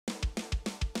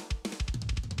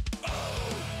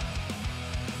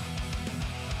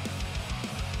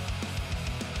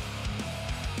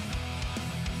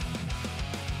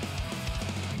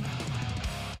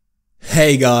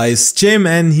Hey guys,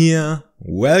 J-Man here.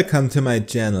 Welcome to my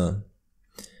channel.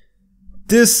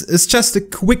 This is just a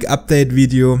quick update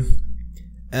video.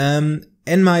 In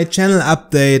my channel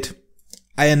update,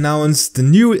 I announced the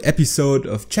new episode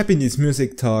of Japanese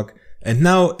Music Talk, and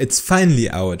now it's finally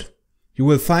out. You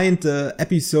will find the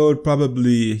episode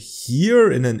probably here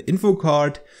in an info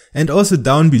card and also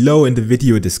down below in the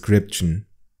video description.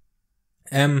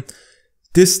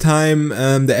 This time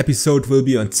the episode will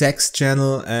be on Zach's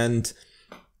channel, and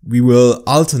we will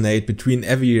alternate between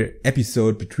every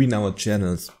episode between our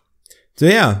channels. So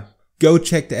yeah, go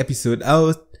check the episode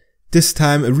out. This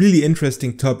time a really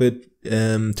interesting topic.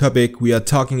 We are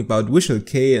talking about Visual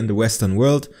Kei in the Western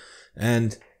world,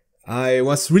 and I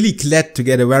was really glad to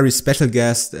get a very special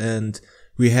guest, and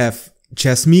we have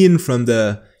Jasmine from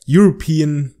the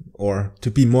European, or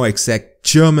to be more exact,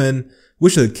 German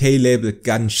Visual Kei label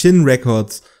Gan-Shin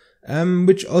Records,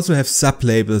 which also have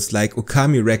sub-labels like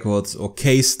Okami Records or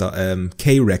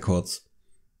K Records.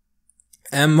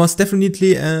 Was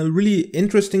definitely a really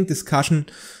interesting discussion,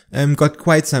 got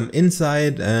quite some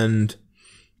insight, and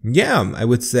yeah, I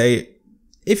would say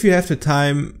if you have the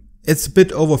time, it's a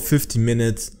bit over 50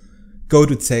 minutes, go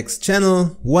to Zach's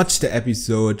channel, watch the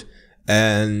episode,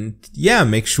 and yeah,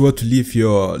 make sure to leave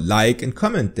your like and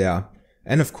comment there.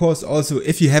 And of course also,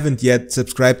 if you haven't yet,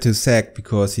 subscribe to Zach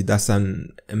because he does some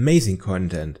amazing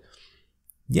content.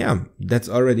 Yeah, that's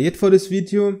already it for this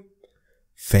video.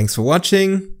 Thanks for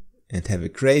watching and have a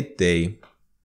great day.